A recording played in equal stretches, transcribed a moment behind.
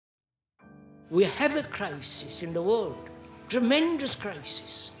we have a crisis in the world, tremendous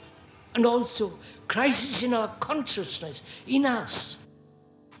crisis, and also crisis in our consciousness, in us.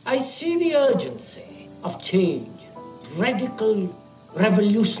 I see the urgency of change, radical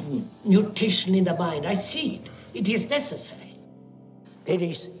revolution, mutation in the mind. I see it. It is necessary. There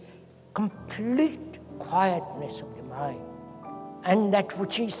is complete quietness of the mind, and that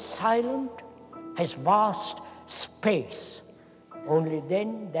which is silent has vast space. Only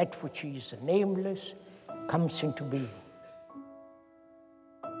then that which is nameless comes into being.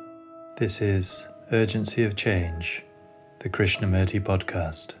 This is Urgency of Change, the Krishnamurti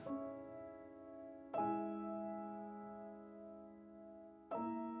podcast.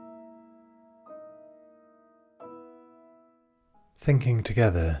 Thinking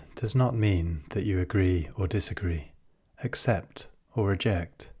together does not mean that you agree or disagree, accept or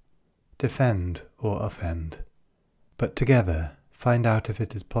reject, defend or offend, but together find out if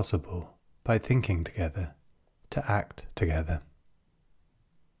it is possible, by thinking together, to act together.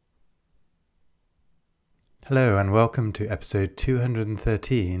 Hello and welcome to episode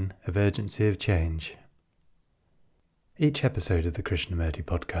 213 of Urgency of Change. Each episode of the Krishnamurti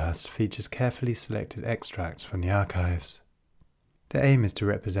podcast features carefully selected extracts from the archives. The aim is to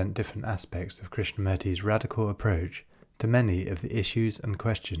represent different aspects of Krishnamurti's radical approach to many of the issues and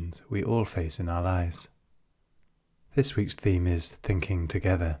questions we all face in our lives. This week's theme is Thinking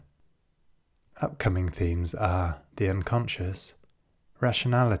Together. Upcoming themes are the unconscious,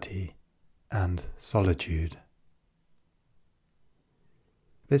 rationality, and solitude.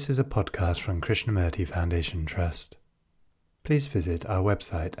 This is a podcast from Krishnamurti Foundation Trust. Please visit our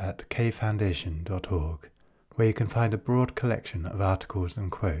website at kfoundation.org, where you can find a broad collection of articles and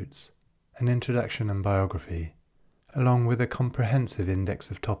quotes, an introduction and biography, along with a comprehensive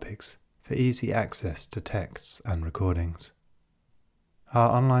index of topics for easy access to texts and recordings. Our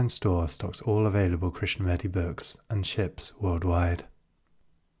online store stocks all available Krishnamurti books and ships worldwide.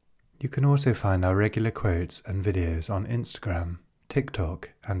 You can also find our regular quotes and videos on Instagram, TikTok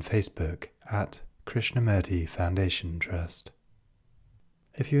and Facebook at Krishnamurti Foundation Trust.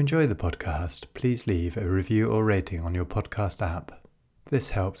 If you enjoy the podcast, please leave a review or rating on your podcast app. This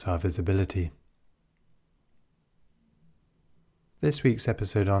helps our visibility. This week's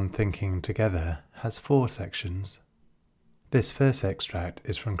episode on Thinking Together has 4 sections. This first extract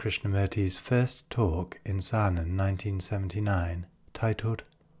is from Krishnamurti's first talk in Sanand 1979, titled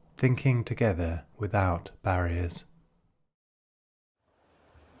Thinking Together Without Barriers.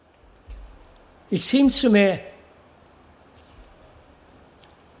 It seems to me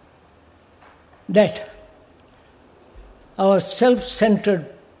that our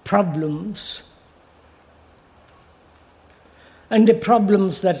self-centered problems and the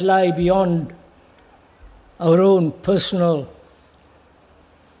problems that lie beyond our own personal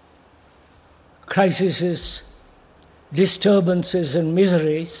crises, disturbances and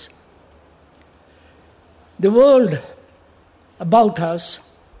miseries, the world about us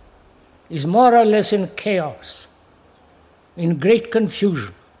is more or less in chaos, in great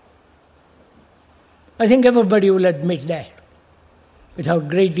confusion. I think everybody will admit that, without a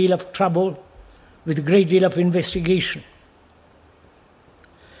great deal of trouble, with a great deal of investigation.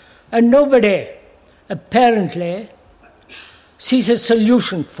 And nobody, apparently, sees a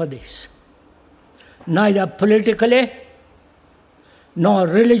solution for this, neither politically, nor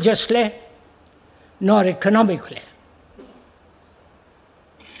religiously, nor economically.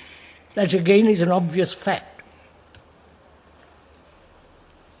 That again is an obvious fact.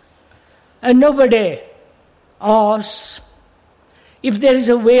 And nobody asks if there is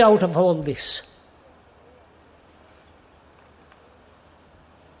a way out of all this.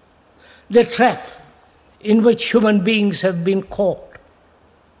 The trap in which human beings have been caught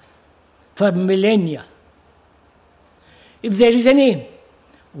for millennia. If there is any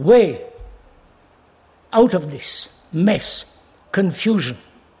way out of this mess, confusion,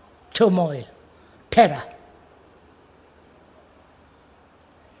 turmoil, terror,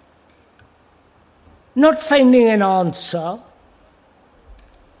 not finding an answer,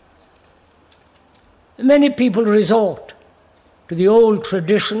 many people resort to the old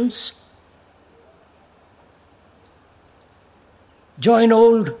traditions, join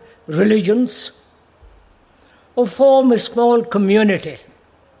old religions, or form a small community,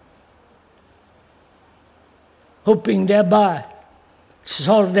 hoping thereby to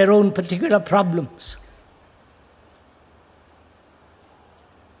solve their own particular problems.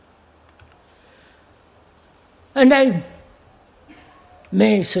 And I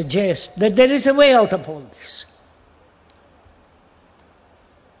may suggest that there is a way out of all this.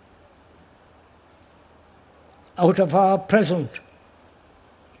 Out of our present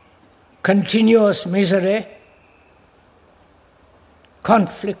continuous misery,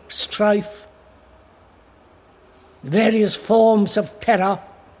 conflict, strife, various forms of terror,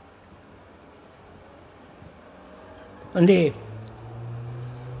 and the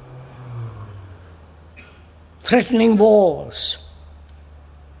threatening wars,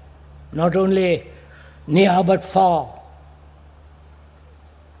 not only near but far.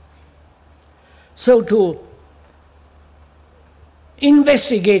 So to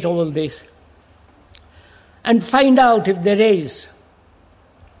investigate all this and find out if there is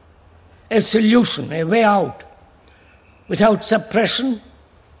a solution, a way out, without suppression,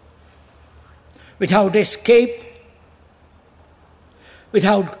 without escape,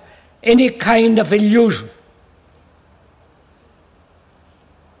 without any kind of illusion.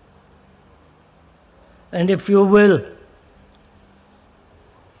 And if you will,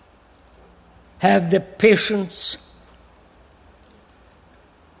 have the patience,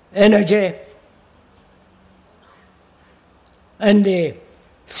 energy, and the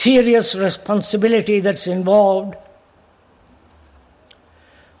serious responsibility that's involved,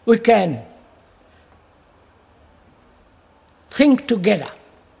 we can think together.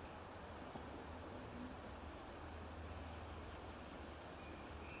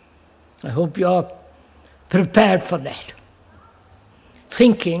 I hope you're prepared for that.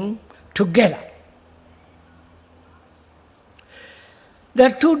 Thinking together. There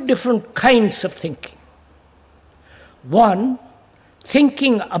are two different kinds of thinking. One,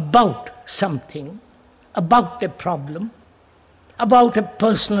 thinking about something, about a problem, about a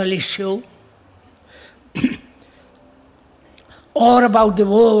personal issue, or about the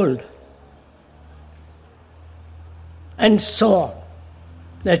world, and so on.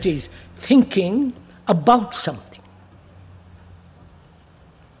 That is, thinking about something.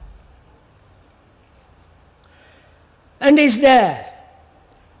 And is there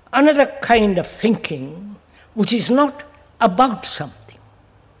another kind of thinking which is not about something?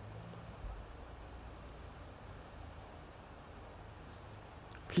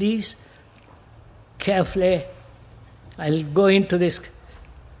 Please, carefully, I'll go into this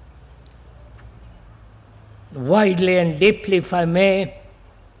widely and deeply if I may.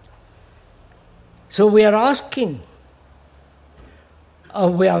 So we are asking,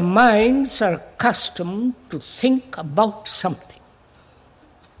 our minds are accustomed to think about something,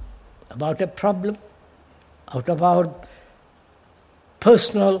 about a problem, out of our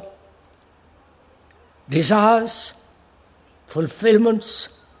personal desires,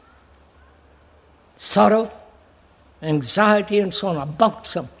 fulfillments, sorrow, anxiety, and so on, about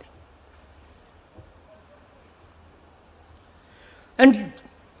something. And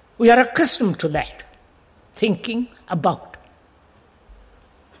we are accustomed to that, thinking about.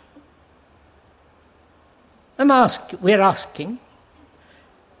 We are asking,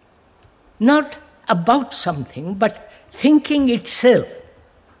 not about something, but thinking itself.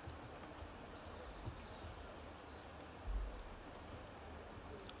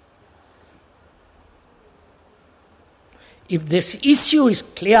 If this issue is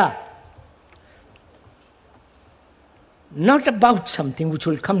clear, not about something which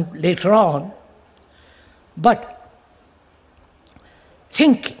will come later on, but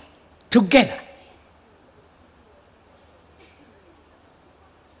thinking together.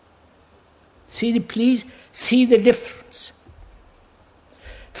 Please see the difference.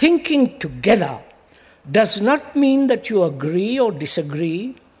 Thinking together does not mean that you agree or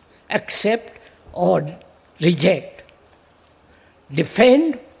disagree, accept or reject,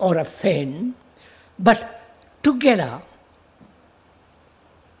 defend or offend, but together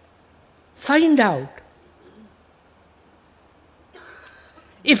find out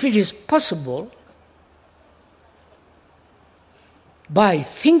if it is possible by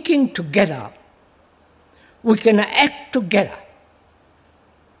thinking together we can act together.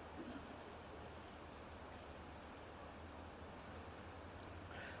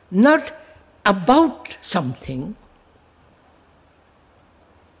 Not about something.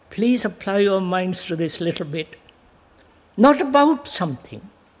 Please apply your minds to this little bit. Not about something,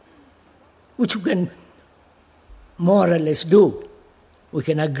 which you can more or less do. We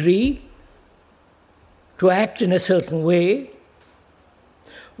can agree to act in a certain way.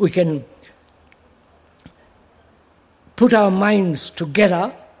 We can put our minds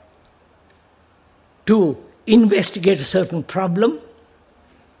together to investigate a certain problem.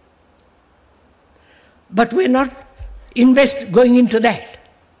 But we're not going into that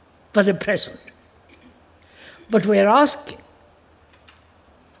for the present. But we're asking,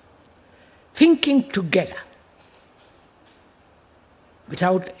 thinking together,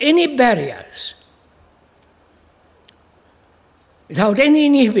 without any barriers, without any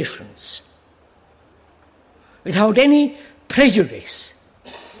inhibitions, without any prejudice,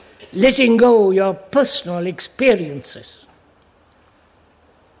 letting go your personal experiences,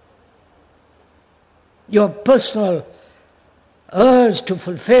 your personal urge to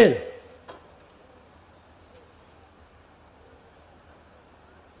fulfill,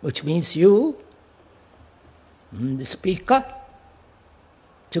 which means you and the speaker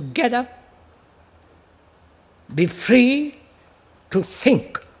together be free to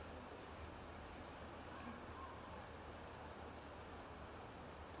think.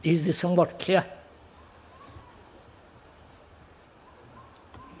 Is this somewhat clear?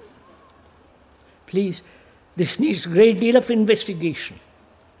 Please, this needs a great deal of investigation,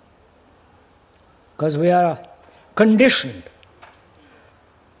 because we are conditioned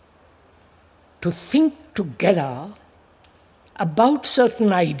to think together about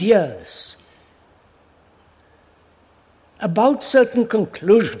certain ideas, about certain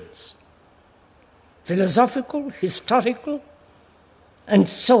conclusions, philosophical, historical, and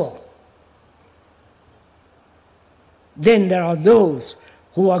so on. Then there are those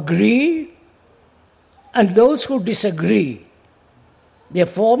who agree and those who disagree. They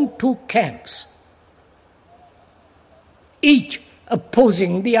form two camps, each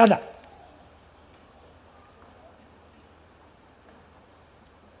opposing the other.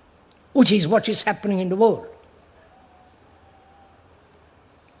 Which is what is happening in the world.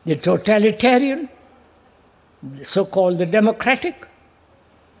 The totalitarian, the so-called the democratic,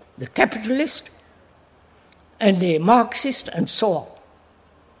 the capitalist, and the Marxist, and so on,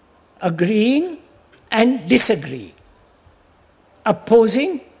 agreeing and disagreeing,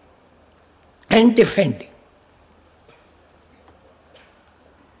 opposing and defending.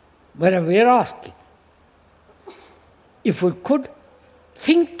 But we are asking, if we could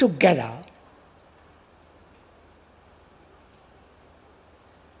think together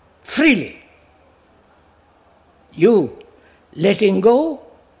freely, you letting go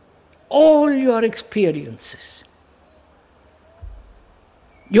all your experiences,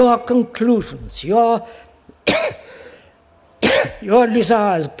 your conclusions, your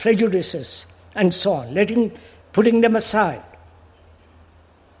desires, prejudices, and so on, putting them aside,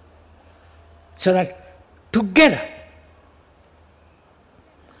 so that together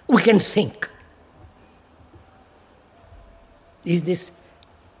we can think. Is this?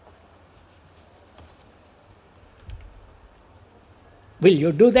 Will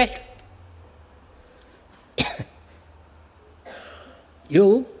you do that?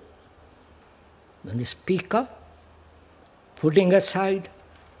 You and the speaker putting aside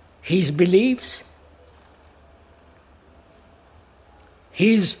his beliefs,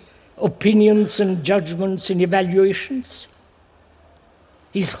 his opinions and judgments and evaluations,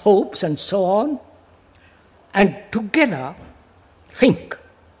 his hopes and so on, and together think.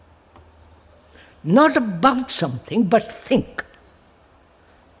 Not about something, but think.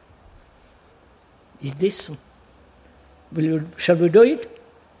 Is this, shall we do it?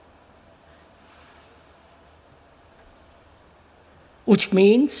 Which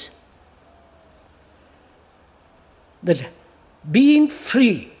means that being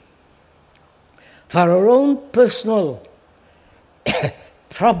free for our own personal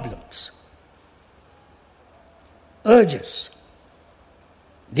problems, urges,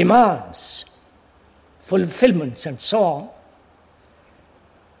 demands, fulfillments, and so on,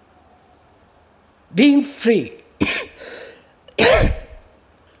 being free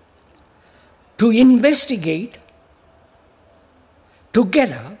to investigate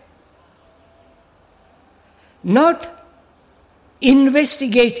together, not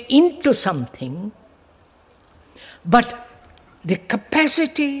investigate into something, but the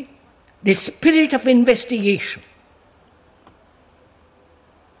capacity, the spirit of investigation.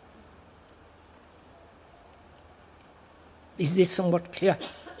 Is this somewhat clear?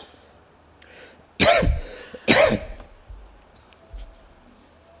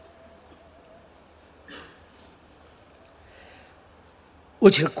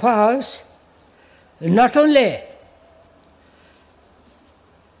 Which requires not only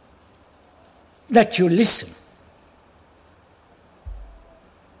that you listen,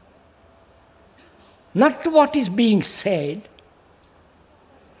 not to what is being said,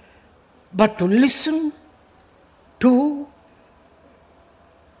 but to listen to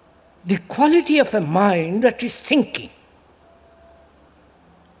the quality of a mind that is thinking.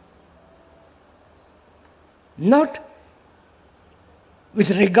 Not with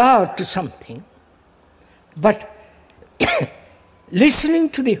regard to something, but listening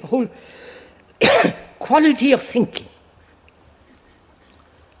to the whole quality of thinking.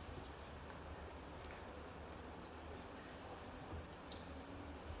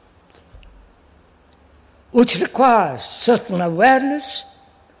 which requires certain awareness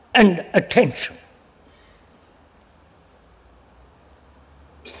and attention.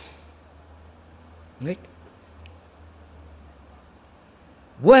 Right?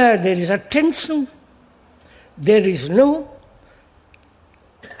 Where there is attention, there is no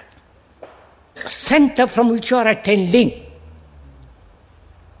center from which you are attending.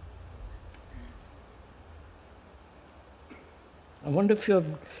 I wonder if you're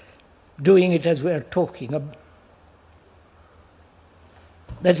doing it as we are talking.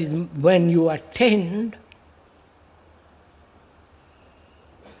 That is, when you attend,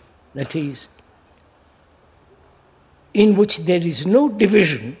 that is, in which there is no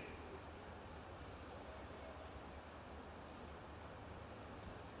division,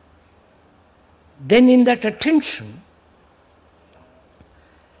 then in that attention,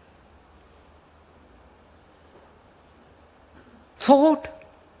 thought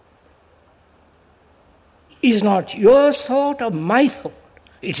is not your thought or my thought,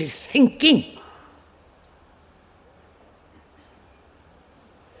 it is thinking.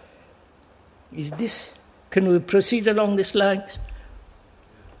 Is this, can we proceed along these lines?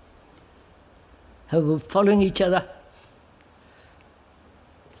 Are we following each other?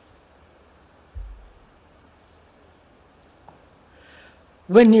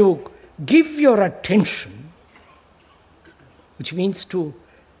 When you give your attention, which means to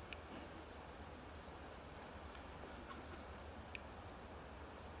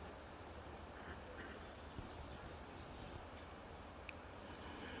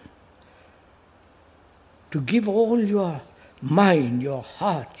give all your mind, your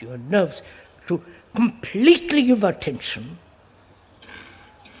heart, your nerves, to completely give attention,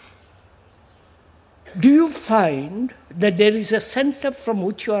 do you find that there is a center from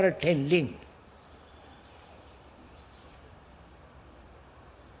which you are attending?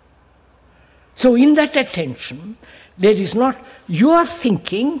 So in that attention, there is not your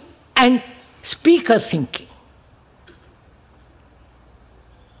thinking and speaker thinking.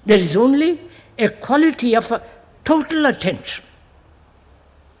 There is only a quality of a total attention.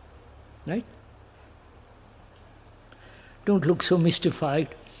 Right? Don't look so mystified.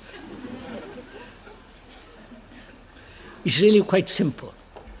 It's really quite simple.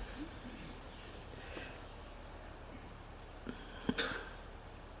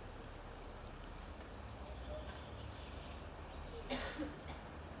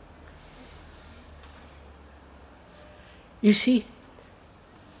 You see,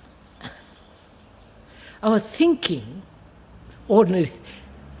 our thinking, ordinary,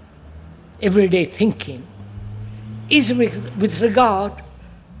 everyday thinking, is with regard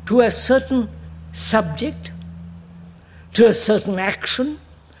to a certain subject, to a certain action,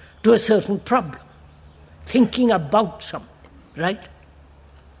 to a certain problem. Thinking about something, right?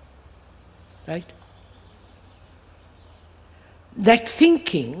 Right? That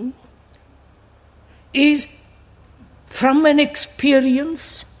thinking is from an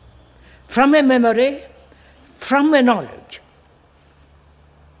experience, from a memory, from a knowledge.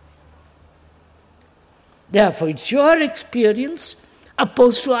 Therefore, it's your experience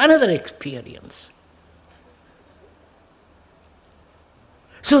opposed to another experience.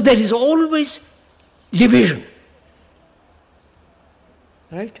 So there is always division.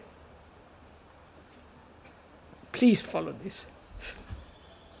 Right? Please follow this.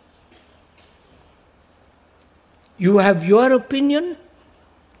 You have your opinion,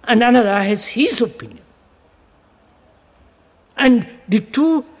 and another has his opinion. And the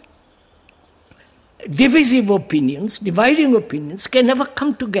two divisive opinions, dividing opinions, can never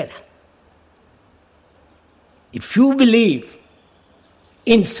come together. If you believe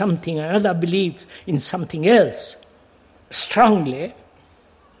in something, another believes in something else strongly,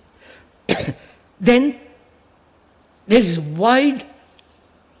 then there is wide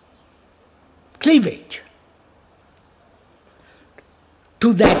cleavage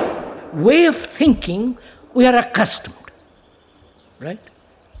to that way of thinking we are accustomed. Right?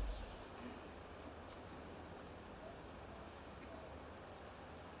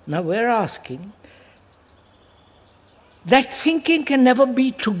 Now we're asking, that thinking can never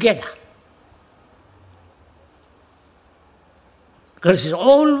be together. Because it's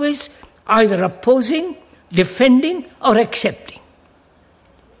always either opposing, defending, or accepting.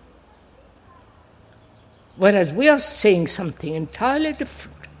 Whereas we are saying something entirely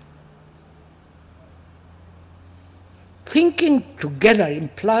different. Thinking together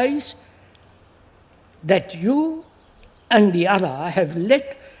implies that you and the other have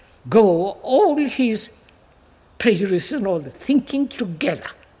let go all his prejudices and all the thinking together.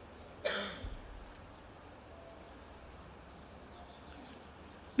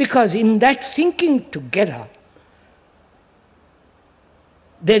 Because in that thinking together,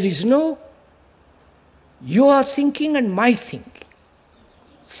 there is no your thinking and my thinking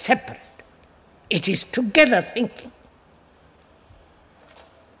separate. It is together thinking.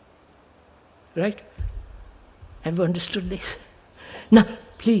 Right? Have you understood this? Now,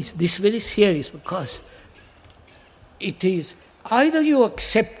 please, this is very serious, because it is either you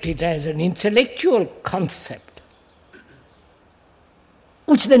accept it as an intellectual concept,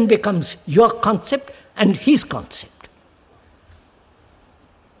 which then becomes your concept and his concept.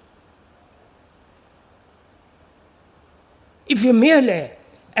 If you merely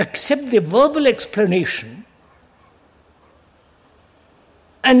accept the verbal explanation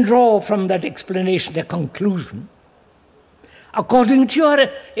and draw from that explanation a conclusion, according to your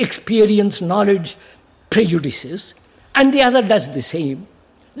experience, knowledge, prejudices, and the other does the same,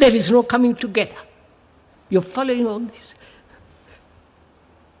 there is no coming together. You're following all this?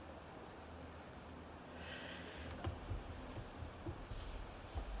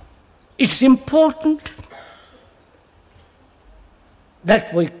 It's important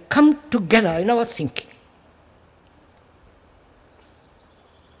that we come together in our thinking.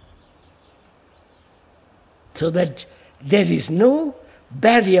 So that there is no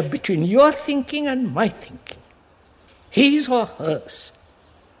barrier between your thinking and my thinking, his or hers.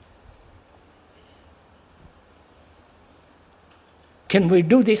 Can we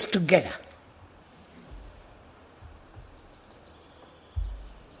do this together?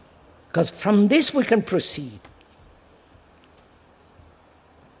 Because from this we can proceed.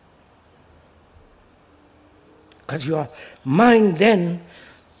 Because your mind then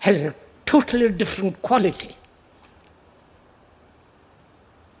has a totally different quality.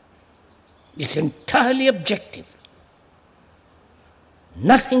 It's entirely objective,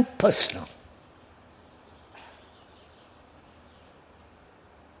 nothing personal.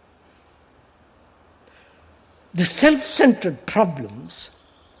 The self-centered problems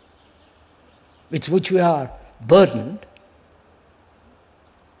with which we are burdened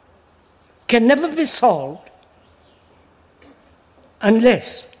can never be solved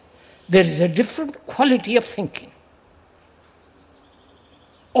unless there is a different quality of thinking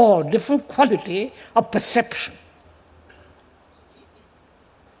or different quality of perception.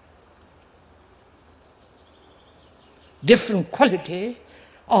 Different quality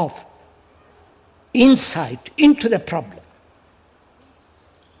of insight into the problem.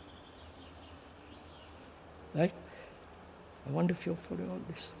 Right? I wonder if you're following all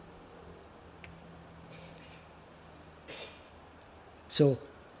this. So,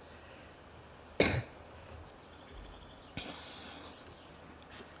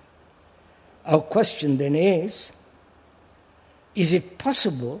 our question then is it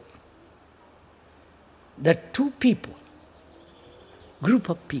possible that two people, group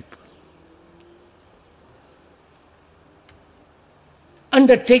of people,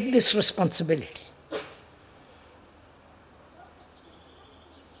 undertake this responsibility?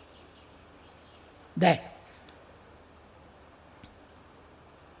 That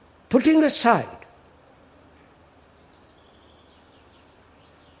putting aside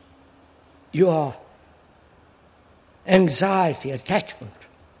your anxiety, attachment,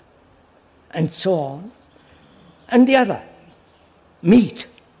 and so on, and the other, meet,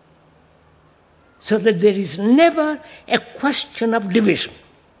 so that there is never a question of division.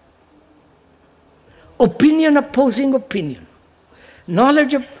 Opinion opposing opinion,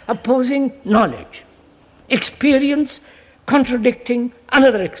 knowledge opposing knowledge, experience contradicting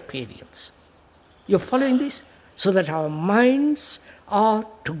another experience. You're following this? So that our minds are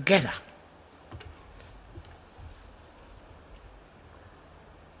together.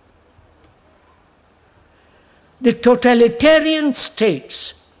 The totalitarian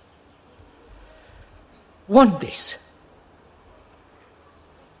states want this.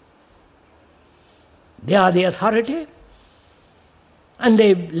 They are the authority, and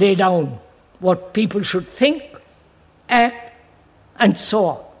they lay down what people should think, act, and so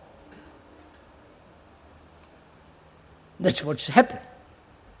on. That's what's happened.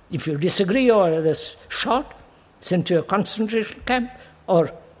 If you disagree, or either shot, sent to a concentration camp,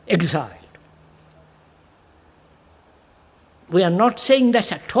 or exiled. We are not saying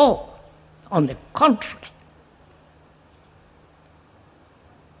that at all. On the contrary.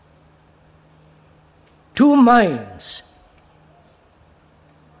 Two minds,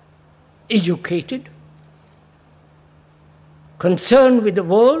 educated, concerned with the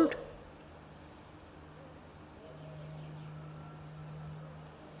world,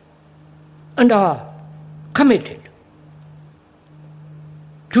 and are committed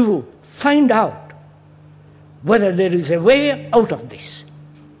to find out whether there is a way out of this.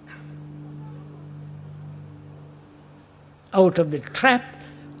 out of the trap,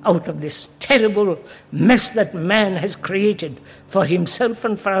 out of this terrible mess that man has created for himself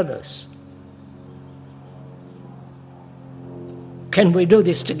and for others. Can we do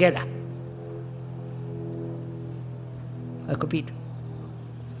this together? Akupit.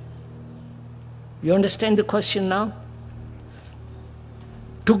 You understand the question now?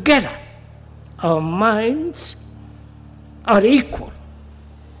 Together, our minds are equal.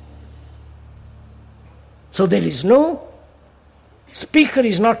 So there is no speaker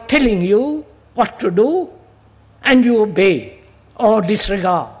is not telling you what to do and you obey or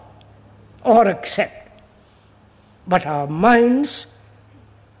disregard or accept. But our minds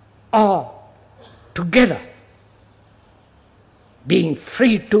are together being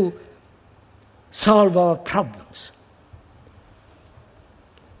free to solve our problems.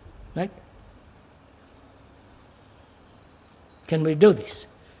 Right? Can we do this?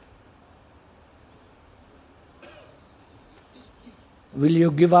 Will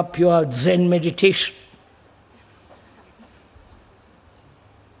you give up your Zen meditation?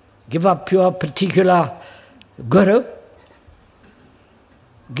 Give up your particular guru?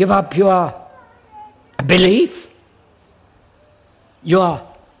 Give up your belief? Your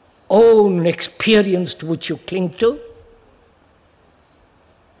own experience to which you cling to?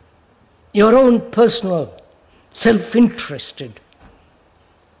 Your own personal, self-interested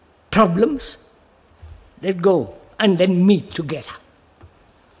problems? Let go and then meet together.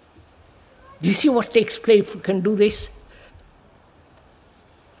 Do you see what takes place if we can do this?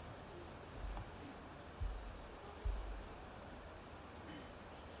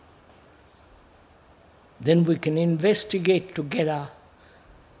 Then we can investigate together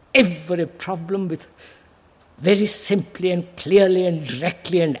every problem with very simply and clearly and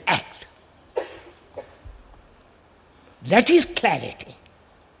directly and act. That is clarity.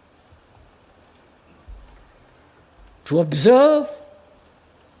 To observe,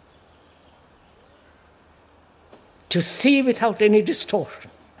 to see without any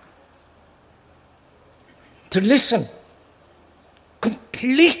distortion, to listen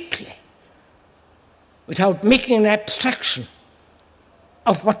completely without making an abstraction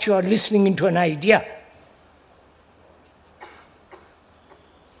of what you are listening into an idea.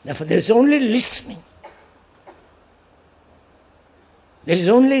 Therefore, there is only listening. There is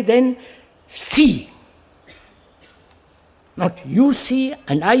only then seeing. Not you see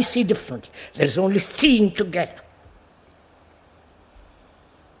and I see differently. There is only seeing together.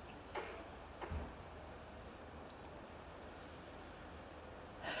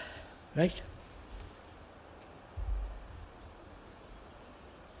 Right?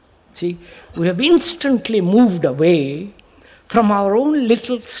 See, we have instantly moved away from our own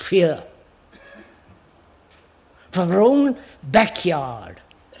little sphere, from our own backyard.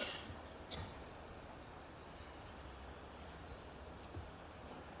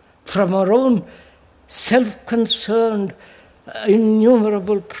 From our own self-concerned,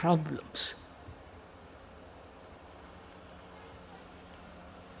 innumerable problems.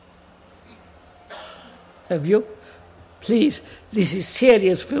 Have you? Please, this is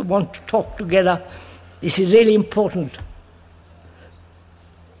serious. If we want to talk together, this is really important.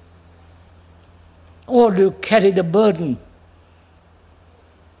 Or do you carry the burden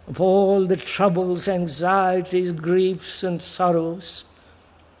of all the troubles, anxieties, griefs, and sorrows,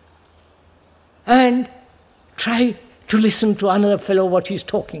 and try to listen to another fellow what he's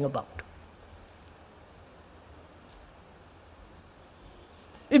talking about?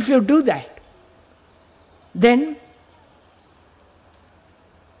 If you do that, then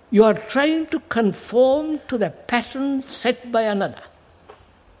you are trying to conform to the pattern set by another.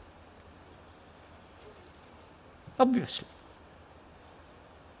 Obviously.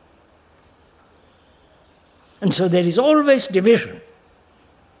 And so there is always division.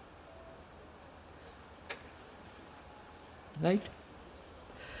 Right?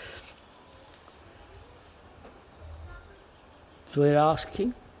 So we're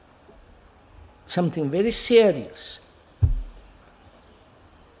asking something very serious.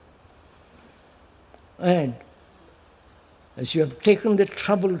 And as you have taken the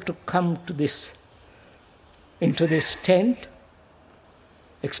trouble to come to this, into this tent,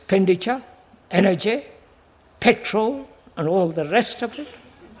 expenditure, energy, petrol, and all the rest of it,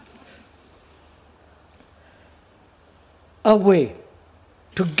 a way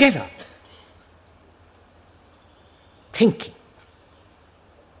together, thinking.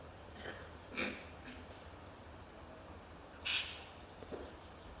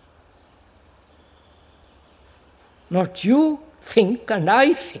 Not you think and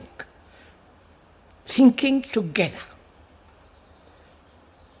I think. Thinking together.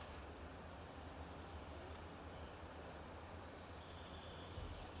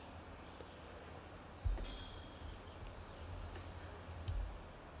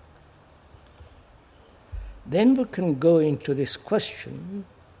 then we can go into this question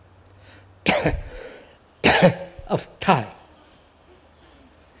of time.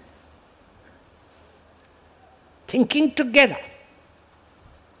 Thinking together.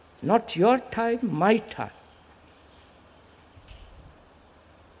 Not your time, my time.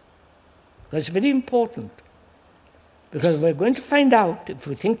 That's very important. Because we're going to find out, if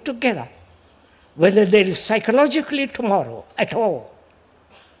we think together, whether there is psychologically tomorrow at all.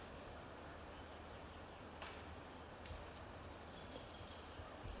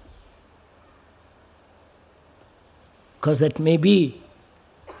 Because that may be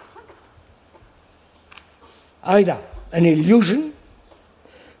either an illusion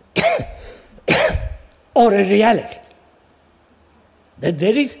or a reality. That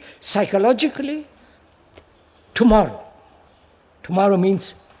there is psychologically tomorrow. Tomorrow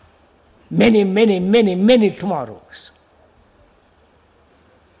means many, many, many, many tomorrows.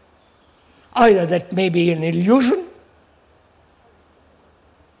 Either that may be an illusion,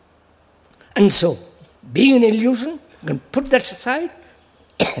 and so, being an illusion, you can put that aside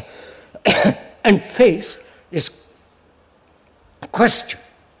and face this question,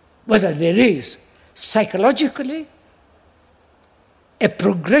 whether there is psychologically a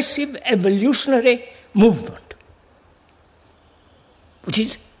progressive evolutionary movement, which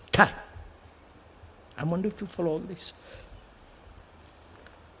is time. I wonder if you follow all this.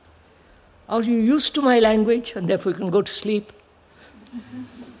 Are you used to my language and therefore you can go to sleep?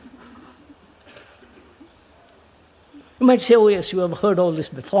 You might say, oh yes, you have heard all this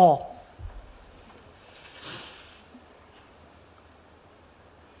before.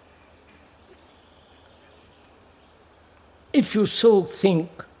 If you so think,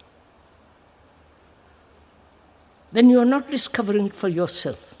 then you are not discovering it for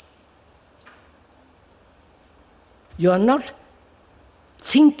yourself. You are not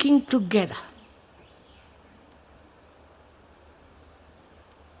thinking together.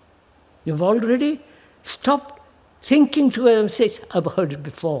 You've already stopped thinking together and says, I've heard it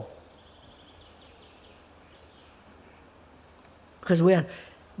before. Because we're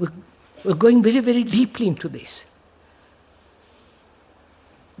going very, very deeply into this.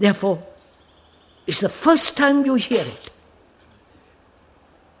 Therefore, it's the first time you hear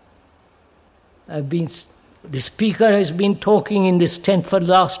it. The speaker has been talking in this tent for the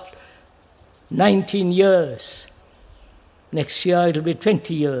last 19 years. Next year it'll be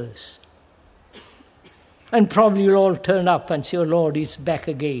 20 years. And probably you'll all turn up and say, oh Lord, he's back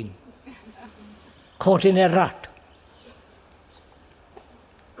again. Caught in a rut.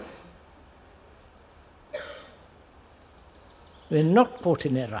 We're not caught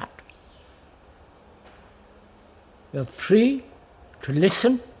in a rut. We're free to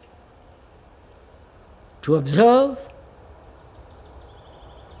listen, to observe,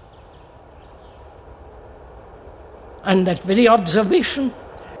 and that very observation,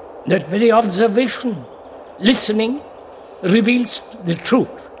 listening, reveals the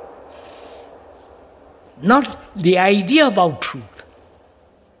truth, not the idea about truth.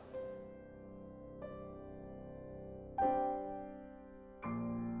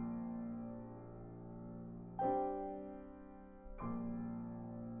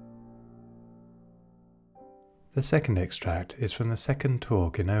 The second extract is from the second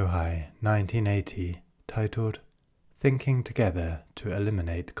talk in Ojai, 1980, titled Thinking Together to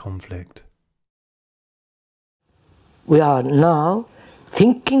Eliminate Conflict. We are now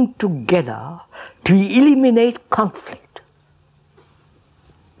thinking together to eliminate conflict.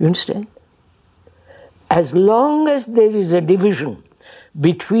 You understand? As long as there is a division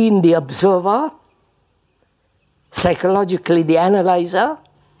between the observer, psychologically the analyzer,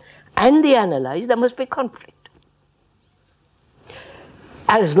 and the analyzed, there must be conflict.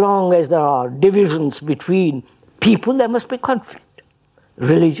 As long as there are divisions between people, there must be conflict.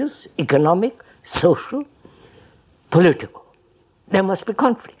 Religious, economic, social, political. There must be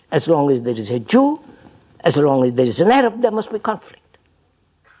conflict. As long as there is a Jew, as long as there is an Arab, there must be conflict.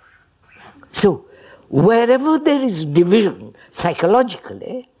 So, wherever there is division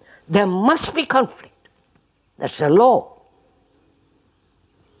psychologically, there must be conflict. That's a law.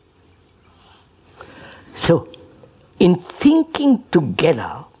 So, in thinking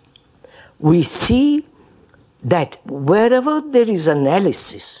together, we see that wherever there is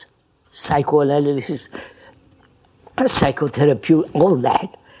analysis, psychoanalysis, psychotherapy, all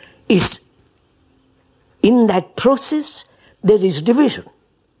that, is in that process there is division.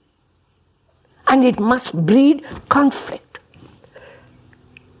 And it must breed conflict.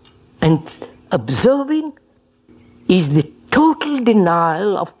 And observing is the total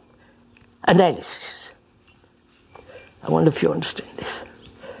denial of analysis. I wonder if you understand this.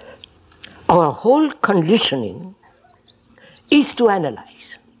 our whole conditioning is to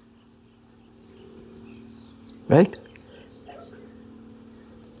analyze. Right?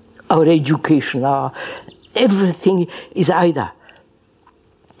 Our education, our everything is either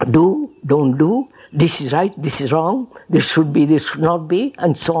do, don't do, this is right, this is wrong, this should be, this should not be,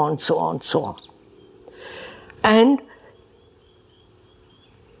 and so on, so on, so on. And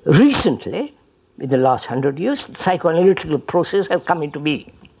recently, in the last 100 years, the psychoanalytical process has come into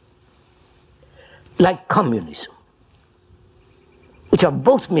being. Like communism, which are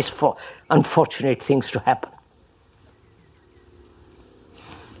both unfortunate things to happen.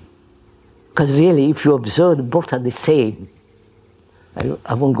 Because really, if you observe, both are the same.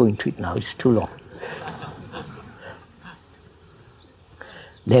 I won't go into it now, it's too long.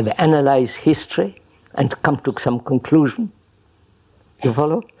 They have analyzed history and come to some conclusion. You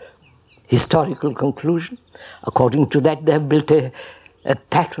follow? Historical conclusion. According to that, they have built a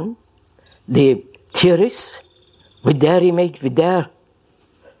pattern. The theorists, with their image, with their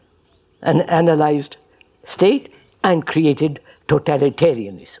analyzed state, and created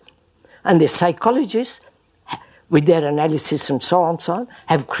totalitarianism. And the psychologists, with their analysis and so on,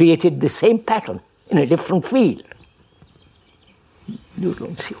 have created the same pattern in a different field. You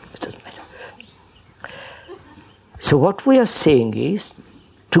don't see, it doesn't matter. So what we are saying is,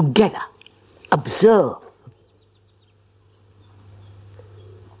 together, observe.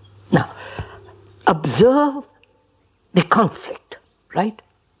 Now, observe the conflict, right?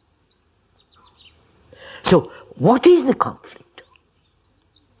 So, what is the conflict?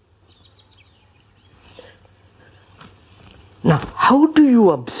 Now, how do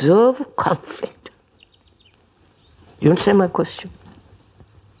you observe conflict? You understand my question?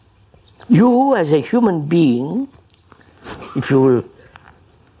 You, as a human being, if you will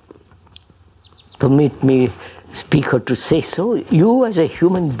permit me, speaker, to say so, you, as a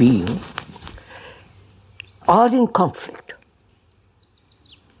human being, are in conflict.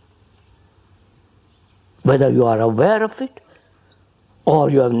 Whether you are aware of it, or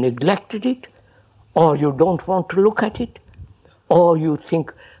you have neglected it, or you don't want to look at it, or you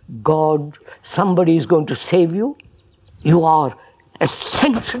think God, somebody is going to save you, you are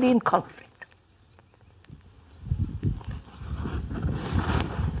essentially in conflict.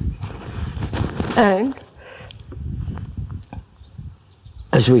 And,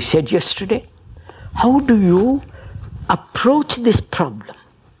 as we said yesterday, how do you approach this problem?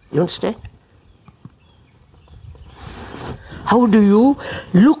 You understand? How do you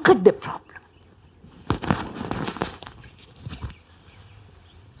look at the problem?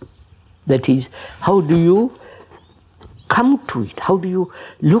 That is, how do you come to it? How do you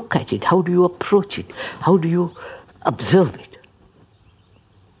look at it? How do you approach it? How do you observe it?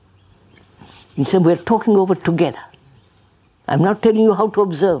 Instead, we're talking over together. I'm not telling you how to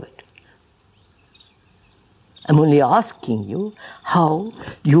observe it. I'm only asking you how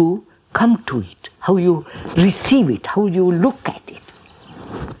you come to it, how you receive it, how you look at it.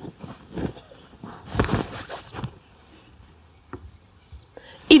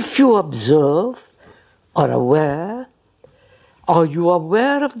 If you observe or aware, or you are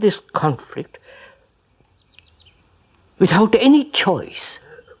aware of this conflict without any choice,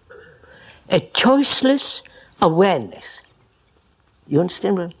 a choiceless awareness. You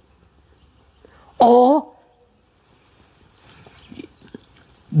understand what? Or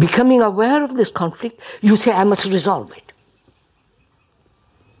becoming aware of this conflict, you say, I must resolve it.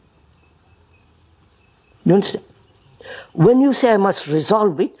 You understand? When you say I must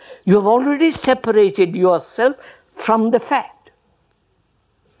resolve it, you have already separated yourself from the fact.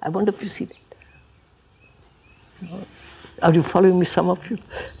 I wonder if you see that. Are you following me, some of you?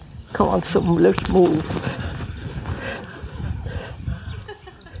 Come on, let's move.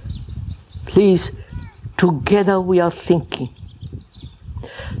 Please, together we are thinking.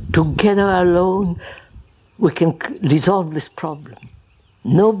 Together alone we can resolve this problem.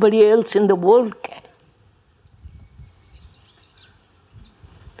 Nobody else in the world can.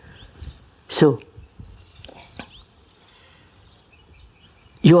 So,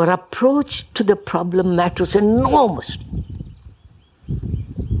 your approach to the problem matters enormously.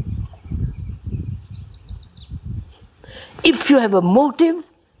 If you have a motive,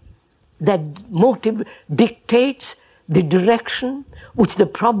 that motive dictates the direction which the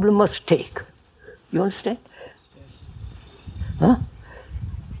problem must take. You understand? Huh?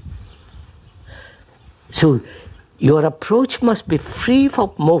 So, your approach must be free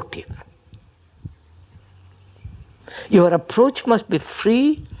from motive. Your approach must be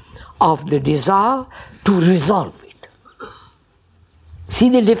free of the desire to resolve it. See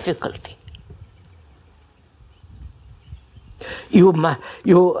the difficulty.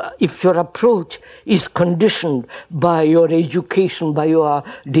 If your approach is conditioned by your education, by your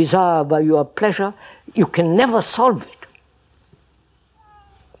desire, by your pleasure, you can never solve it.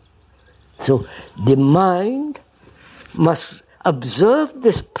 So the mind must observe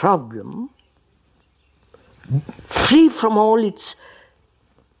this problem free from all its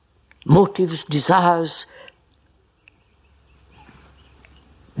motives, desires,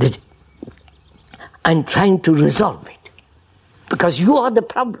 and trying to resolve it. Because you are the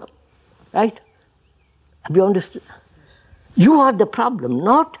problem, right? Have you understood? You are the problem,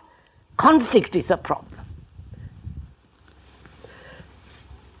 not conflict is the problem.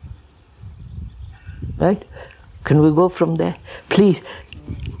 Right? Can we go from there? Please.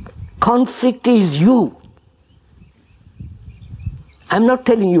 Conflict is you. I'm not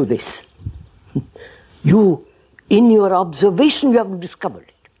telling you this. You, in your observation, you have discovered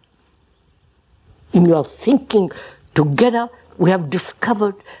it. In your thinking together, we have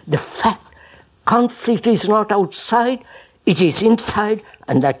discovered the fact conflict is not outside, it is inside,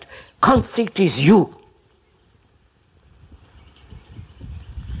 and that conflict is you.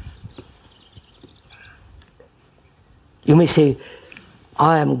 You may say,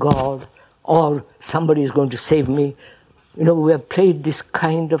 I am God, or somebody is going to save me. You know, we have played this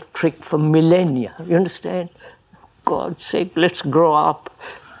kind of trick for millennia. You understand? God's sake, let's grow up.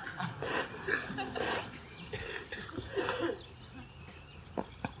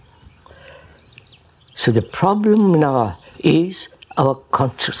 So the problem now is our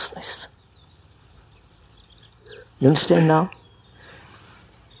consciousness. You understand now?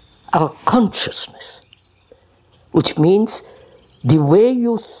 Our consciousness. Which means the way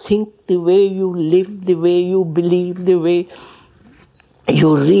you think, the way you live, the way you believe, the way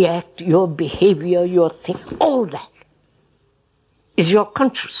you react, your behavior, your thing, all that is your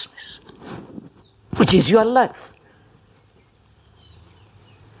consciousness, which is your life.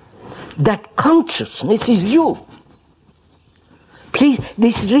 That consciousness is you. Please,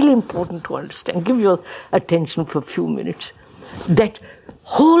 this is really important to understand. Give your attention for a few minutes. That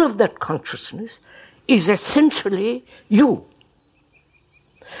whole of that consciousness is essentially you.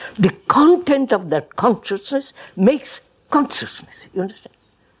 The content of that consciousness makes consciousness. You understand?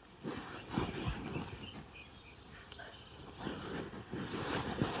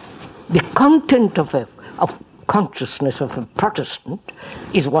 The content of consciousness of a Protestant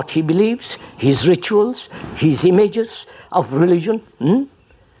is what he believes, his rituals, his images of religion,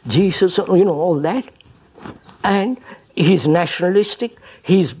 Jesus, all that. And his nationalistic,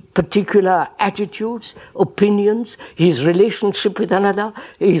 his particular attitudes, opinions, his relationship with another,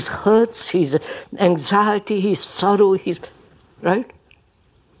 his hurts, his anxiety, his sorrow, right?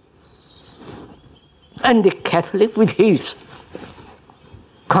 And the Catholic with his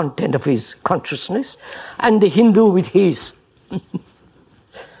content of his consciousness, and the Hindu with his,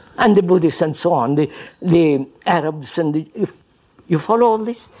 and the Buddhists and so on, the Arabs and you follow all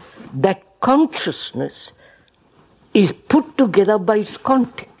this? That consciousness is put together by its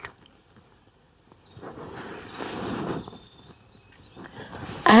content.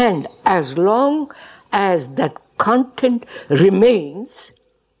 And as long as that content remains,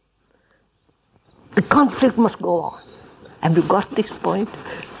 the conflict must go on. Have you got this point?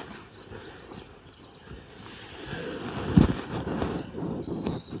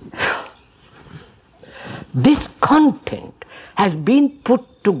 This content has been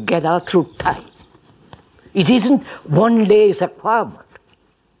put together through time. It isn't one day's acquirement.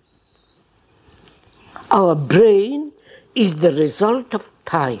 Our brain is the result of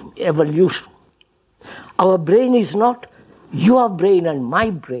time, evolution. Our brain is not your brain and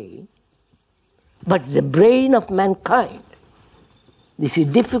my brain, but the brain of mankind. This is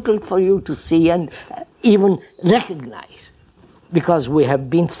difficult for you to see and even recognize, because we have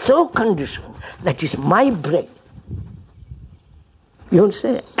been so conditioned that it's my brain. You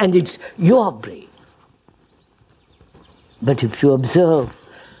understand? And it's your brain. But if you observe,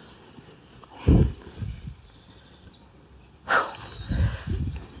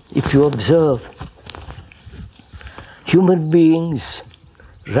 human beings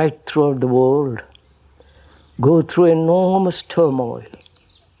right throughout the world go through enormous turmoil,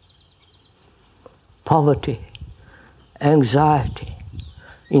 poverty, anxiety,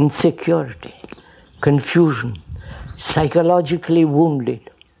 insecurity, confusion, psychologically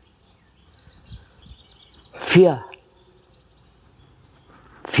wounded, fear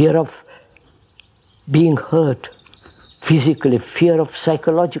of being hurt physically, fear of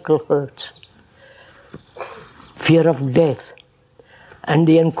psychological hurts, fear of death, and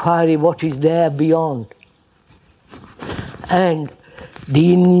the inquiry what is there beyond, and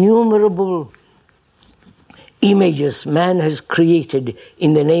the innumerable images man has created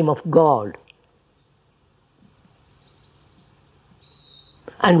in the name of God,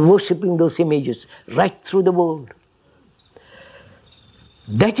 and worshipping those images right through the world.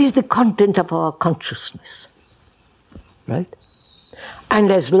 That is the content of our consciousness, right?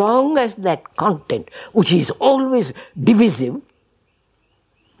 And as long as that content, which is always divisive,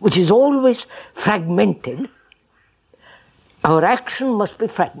 which is always fragmented, our action must be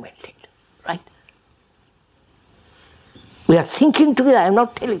fragmented, right? We are thinking together, I am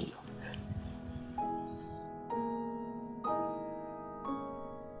not telling you.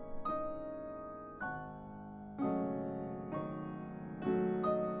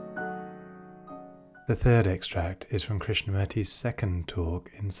 The third extract is from Krishnamurti's second talk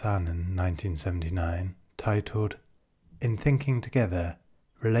in Sanan 1979, titled, "In Thinking Together,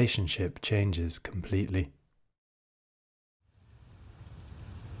 Relationship Changes Completely."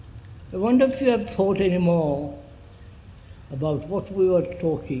 I wonder if you have thought any more about what we were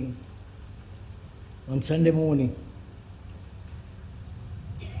talking on Sunday morning.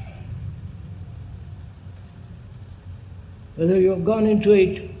 Whether you have gone into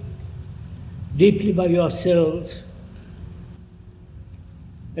it deeply by yourselves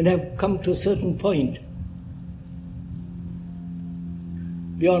and have come to a certain point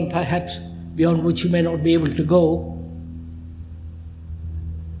beyond which you may not be able to go.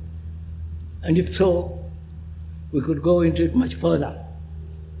 And if so, we could go into it much further.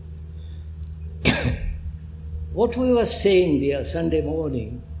 What we were saying there Sunday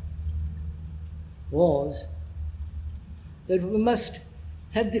morning was that we must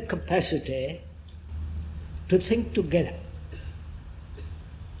have the capacity to think together.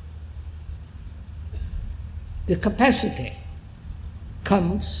 The capacity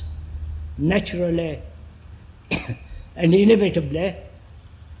comes naturally and inevitably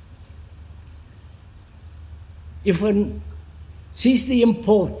if one sees the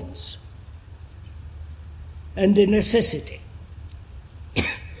importance and the necessity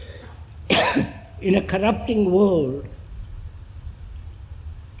in a corrupting world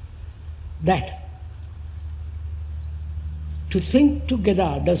that to think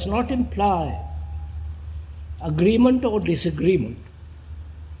together does not imply agreement or disagreement,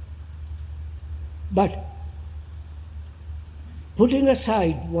 but putting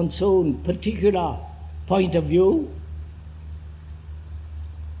aside one's own particular point of view,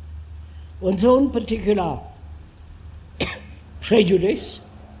 one's own particular prejudice,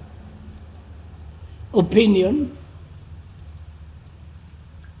 opinion,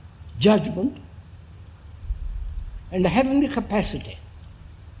 judgment, and having the capacity,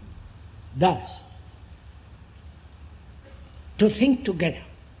 thus, to think together.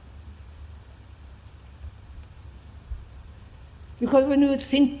 Because when you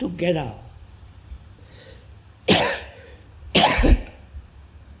think together,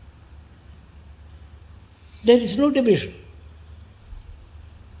 there is no division.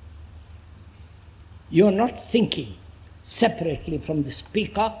 You are not thinking separately from the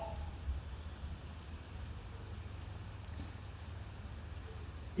speaker.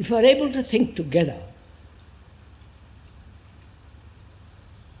 If you are able to think together,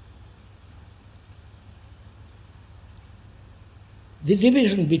 the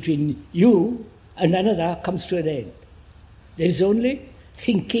division between you and another comes to an end. There is only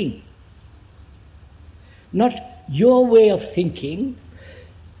thinking. Not your way of thinking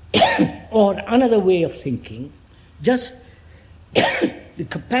or another way of thinking, just the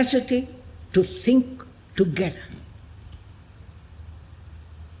capacity to think together.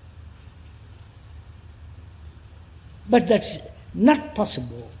 But that's not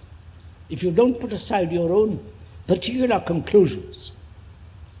possible if you don't put aside your own particular conclusions,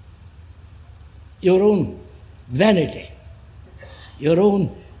 your own vanity, your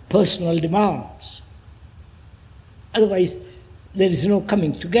own personal demands. Otherwise, there is no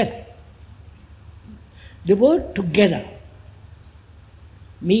coming together. The word together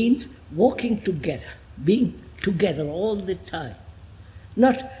means walking together, being together all the time.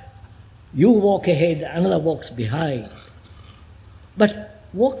 Not you walk ahead, another walks behind. But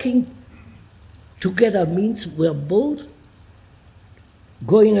walking together means we're both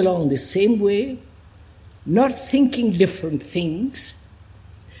going along the same way, not thinking different things,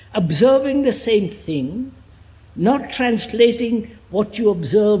 observing the same thing, not translating what you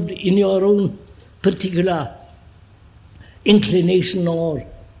observed in your own particular inclination or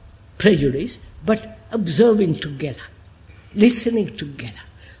prejudice, but observing together, listening together,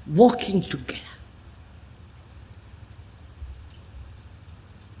 walking together.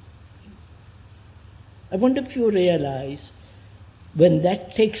 I wonder if you realize when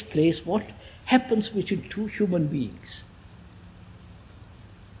that takes place, what happens between two human beings.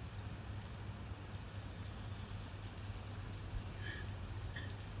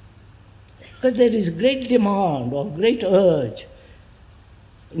 Because there is great demand or great urge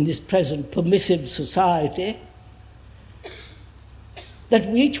in this present permissive society that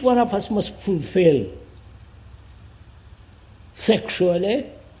each one of us must fulfill sexually,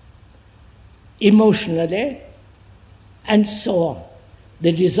 emotionally, and so on.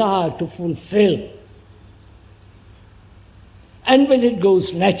 The desire to fulfill. And with it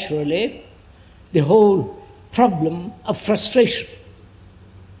goes naturally the whole problem of frustration.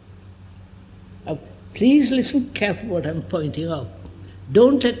 Now, please listen carefully what I'm pointing out.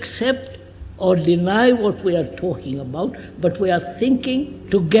 Don't accept or deny what we are talking about, but we are thinking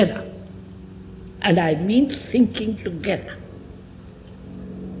together. And I mean thinking together.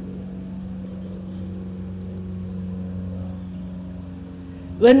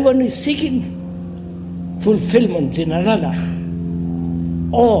 When one is seeking fulfillment in another,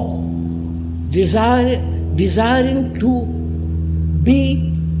 or desiring to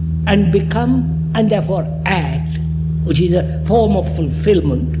be and become and therefore act, which is a form of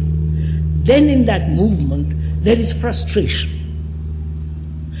fulfillment, then in that movement there is frustration.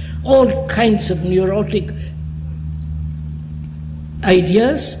 All kinds of neurotic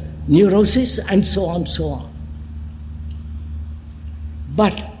ideas, neurosis, and so on, so on.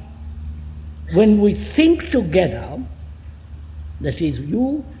 But when we think together, that is,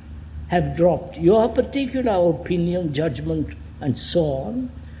 you have dropped your particular opinion, judgment, and so on,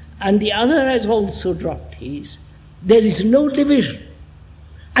 and the other has also dropped his, there is no division,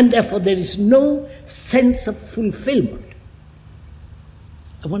 and therefore there is no sense of fulfillment.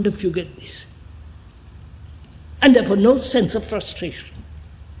 I wonder if you get this. And therefore no sense of frustration.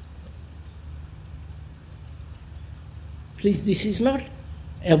 Please, this is not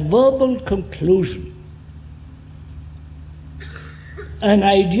a verbal conclusion, an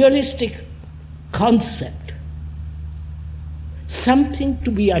idealistic concept, something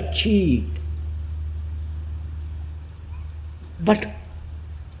to be achieved, but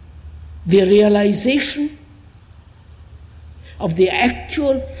the realization of the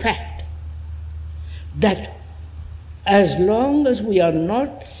actual fact that as long as we are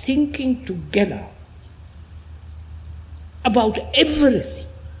not thinking together about everything,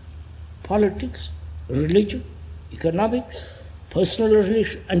 politics, religion, economics, personal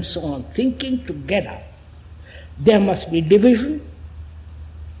relation, and so on, thinking together, there must be division,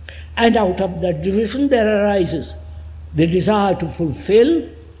 and out of that division there arises the desire to fulfill,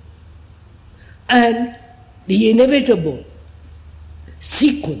 and the inevitable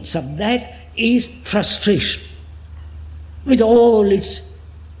sequence of that is frustration, with all its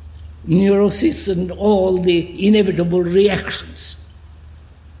neurosis and all the inevitable reactions.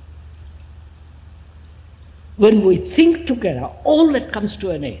 When we think together, all that comes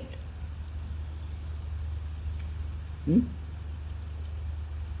to an end.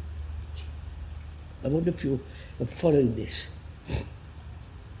 I wonder if you are following this.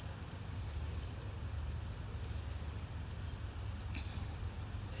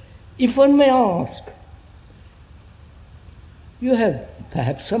 If one may ask, you have,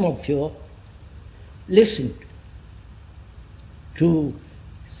 perhaps some of you, listened to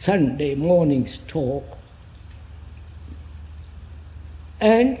Sunday morning's talk,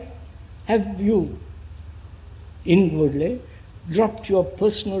 and have you inwardly dropped your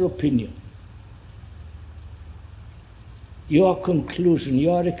personal opinion, your conclusion,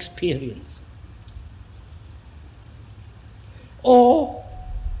 your experience? Or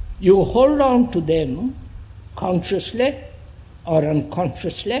you hold on to them consciously or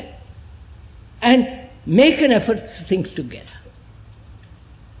unconsciously and make an effort to think together.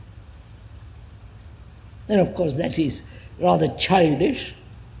 Then of course that is rather childish,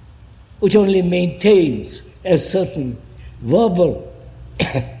 which only maintains a certain verbal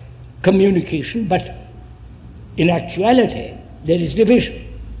communication, but in actuality there is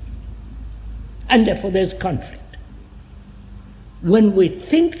division, and therefore there is conflict. When we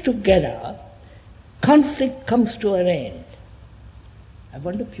think together, conflict comes to an end. I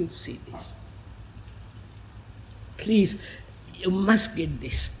wonder if you see this. Please, you must get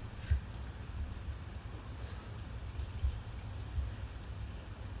this.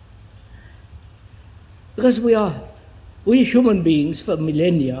 Because we human beings for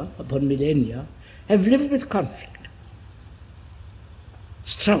millennia upon millennia have lived with conflict,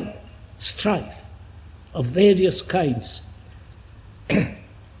 strife of various kinds,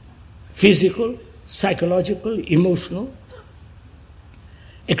 physical, psychological, emotional,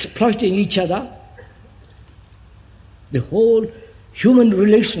 exploiting each other. The whole Human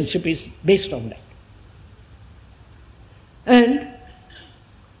relationship is based on that. And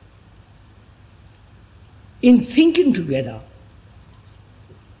in thinking together,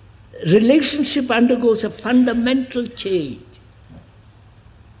 relationship undergoes a fundamental change.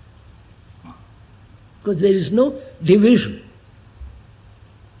 Because there is no division.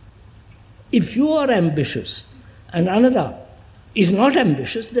 If you are ambitious and another is not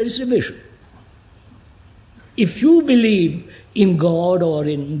ambitious, there is division. If you believe in God or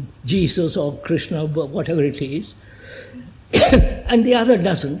in Jesus or Krishna, whatever it is, and the other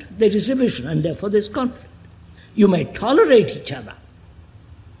doesn't, there is division, and therefore there is conflict. You may tolerate each other,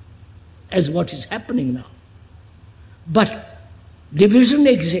 as what is happening now. But division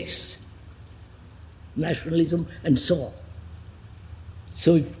exists, nationalism and so on.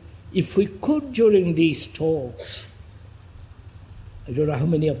 So if we could, during these talks, I don't know how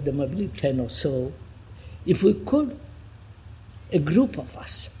many of them, I believe 10 or so, if we could, a group of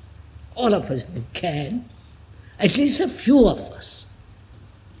us, all of us if we can, at least a few of us,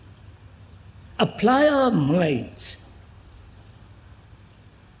 apply our minds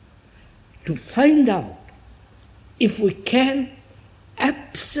to find out if we can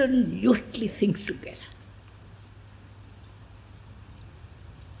absolutely think together.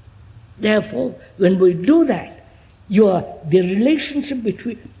 Therefore, when we do that, the relationship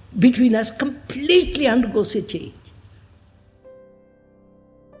between us completely undergoes a change.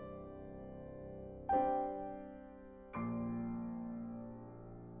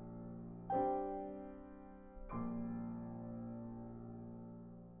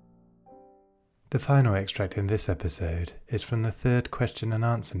 The final extract in this episode is from the third question and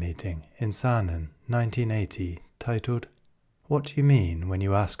answer meeting in Saanen, 1980, titled, "What do you mean when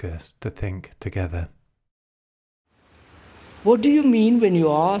you ask us to think together?" What do you mean when you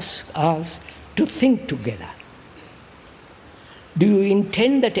ask us to think together? Do you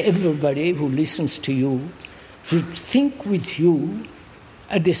intend that everybody who listens to you should think with you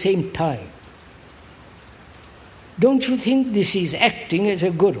at the same time? Don't you think this is acting as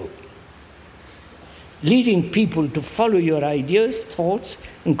a guru? Leading people to follow your ideas, thoughts,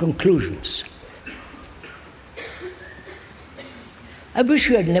 and conclusions. I wish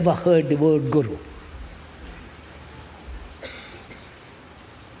you had never heard the word guru.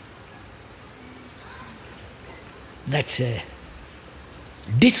 That's a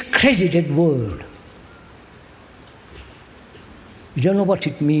discredited word. You don't know what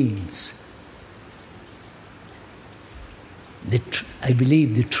it means. I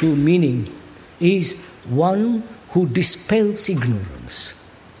believe the true meaning is one who dispels ignorance,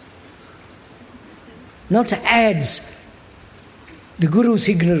 not adds the guru's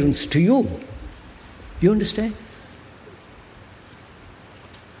ignorance to you. Do you understand?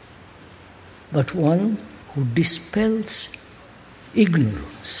 But one who dispels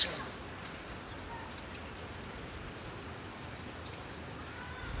ignorance.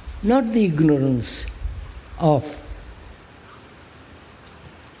 Not the ignorance of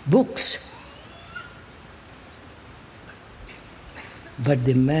books, but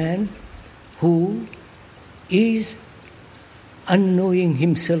the man who is unknowing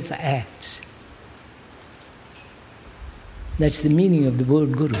himself acts. That's the meaning of the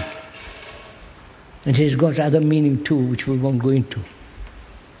word guru. And it has got other meaning too, which we won't go into.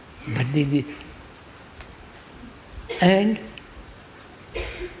 But and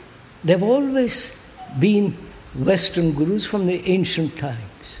there have always been Western gurus from the ancient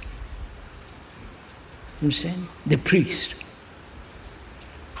times. Understand? The priest,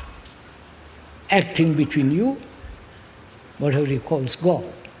 acting between you, whatever he calls God,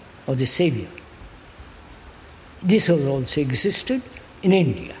 or the Savior. This has also existed in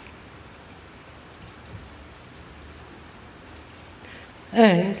India.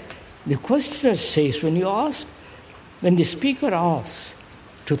 And the questioner says, when the speaker asks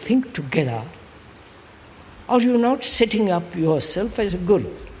to think together, are you not setting up yourself as a guru?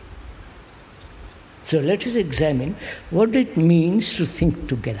 So let us examine what it means to think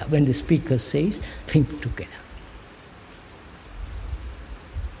together when the speaker says, think together.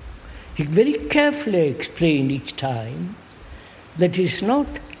 He very carefully explained each time that he is not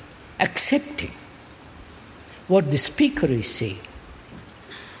accepting what the speaker is saying.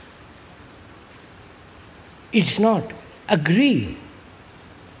 It's not agreeing.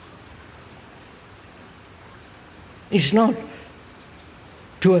 It's not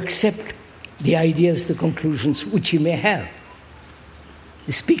to accept the ideas, the conclusions which he may have.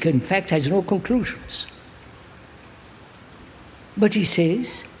 The speaker, in fact, has no conclusions. But he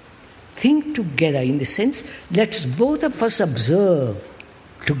says, think together in the sense, let's both of us observe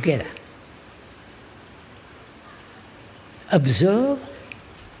together. observe,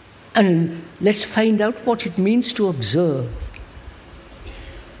 and let's find out what it means to observe.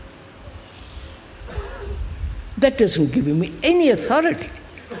 That doesn't give him any authority.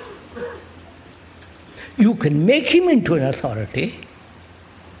 You can make him into an authority,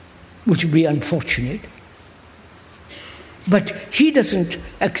 which would be unfortunate, but he doesn't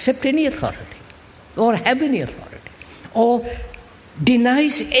accept any authority or have any authority or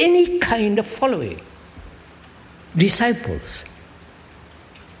denies any kind of following. Disciples.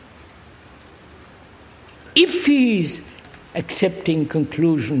 If he is accepting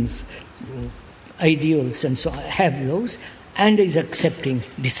conclusions, ideals and so on, have those, and is accepting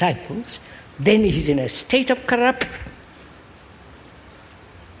disciples, then he's in a state of corruption.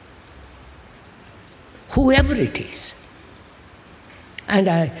 Whoever it is. And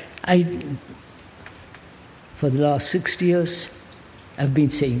I for the last 60 years, I've been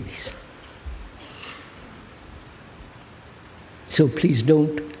saying this. So please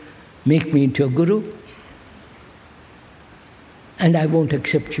don't make me into a guru, and I won't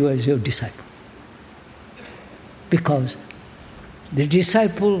accept you as your disciple. Because the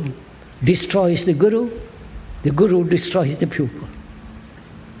disciple destroys the guru destroys the pupil.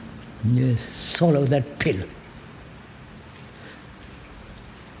 Yes, swallow that pill.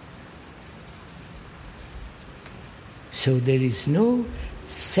 So there is no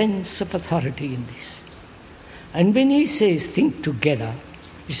sense of authority in this. And when he says think together,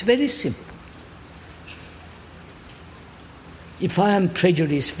 it's very simple. If I am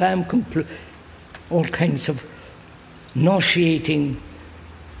prejudiced, if I am all kinds of nauseating,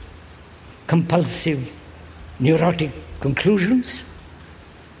 compulsive, neurotic conclusions,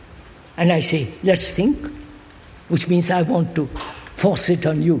 and I say, let's think, which means I want to force it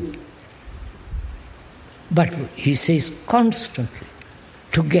on you. But he says constantly,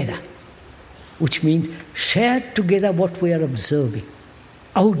 together, which means share together what we are observing,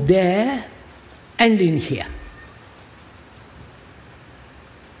 out there and in here.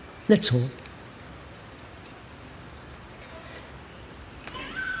 That's all.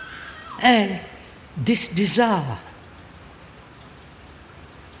 And this desire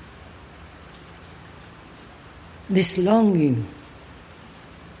this longing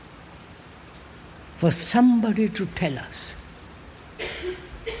for somebody to tell us.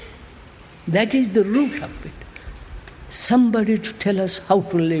 That is the root of it. Somebody to tell us how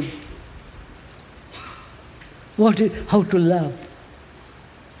to live, how to love,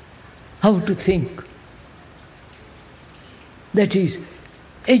 how to think. That is,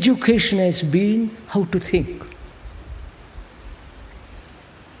 education has been how to think.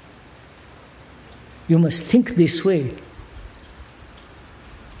 You must think this way.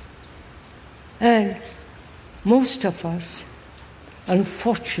 And most of us,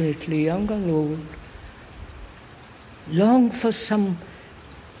 unfortunately, young and old, long for some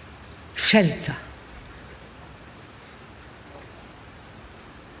shelter.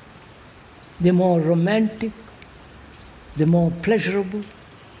 The more romantic, the more pleasurable,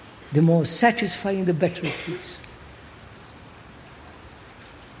 the more satisfying, the better it is.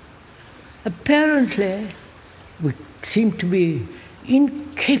 Apparently, we seem to be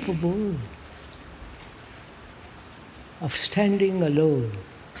incapable of standing alone.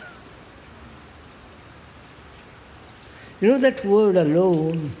 You know, that word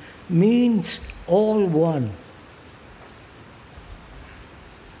alone means all one.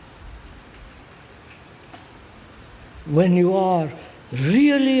 When you are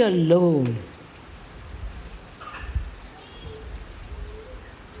really alone,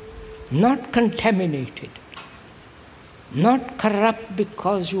 not contaminated, not corrupt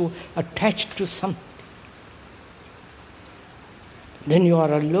because you attach to something, then you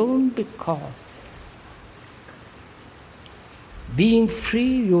are alone because being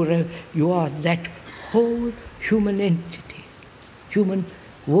free, you are that whole human entity, human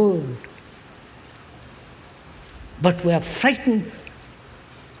world. But we are frightened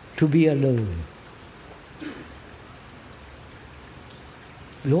to be alone.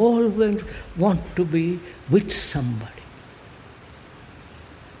 We always want to be with somebody,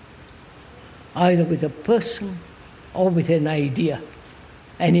 either with a person or with an idea,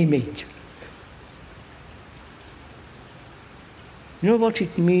 an image. You know what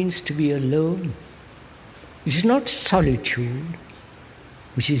it means to be alone? It is not solitude,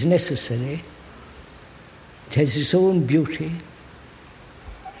 which is necessary. It has its own beauty.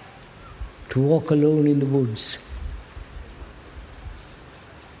 To walk alone in the woods,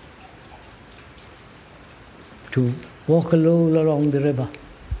 to walk alone along the river,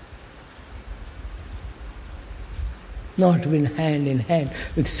 not in hand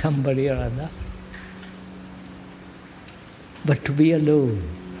with somebody or other. but to be alone.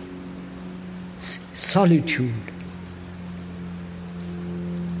 Solitude,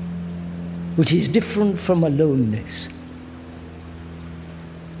 which is different from aloneness.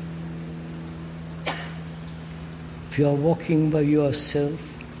 If you are walking by yourself,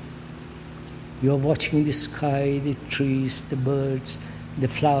 you are watching the sky, the trees, the birds, the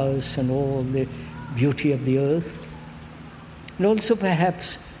flowers, and all the beauty of the earth. And also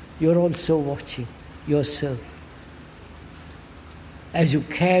perhaps you're also watching yourself. As you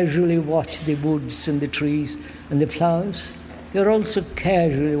casually watch the woods and the trees and the flowers, you're also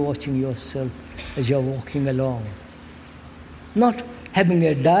casually watching yourself as you're walking along. Not having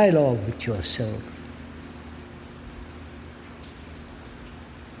a dialogue with yourself.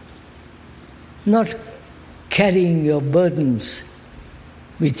 Not carrying your burdens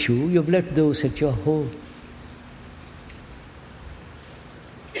with you. You've left those at your home.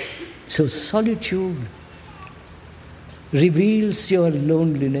 So solitude reveals your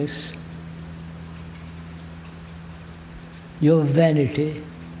loneliness, your vanity,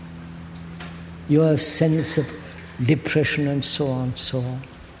 your sense of depression, and so on, so on.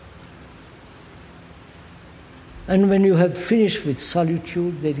 And when you have finished with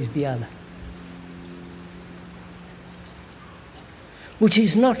solitude, there is the other, which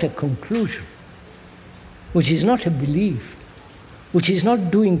is not a conclusion, which is not a belief, which is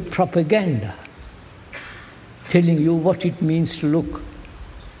not doing propaganda, telling you what it means to look.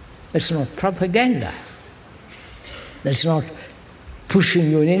 That's not propaganda. That's not pushing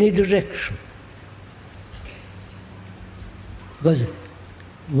you in any direction. Because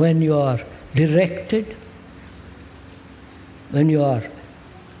when you are directed, when you are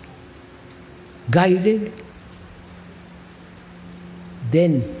guided,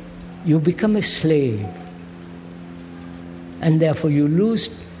 then you become a slave. And therefore you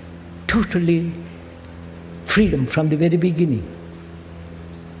lose totally freedom from the very beginning.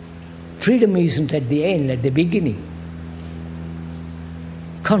 Freedom isn't at the end, at the beginning.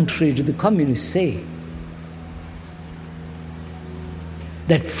 Contrary to the communists say,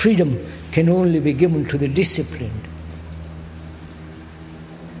 that freedom can only be given to the disciplined,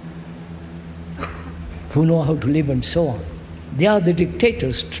 who know how to live and so on. They are the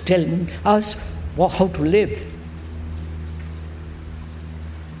dictators to tell us how to live.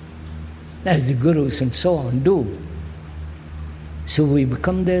 As the gurus and so on do. So we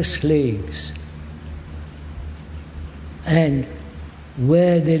become their slaves. And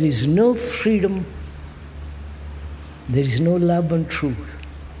where there is no freedom, there is no love and truth.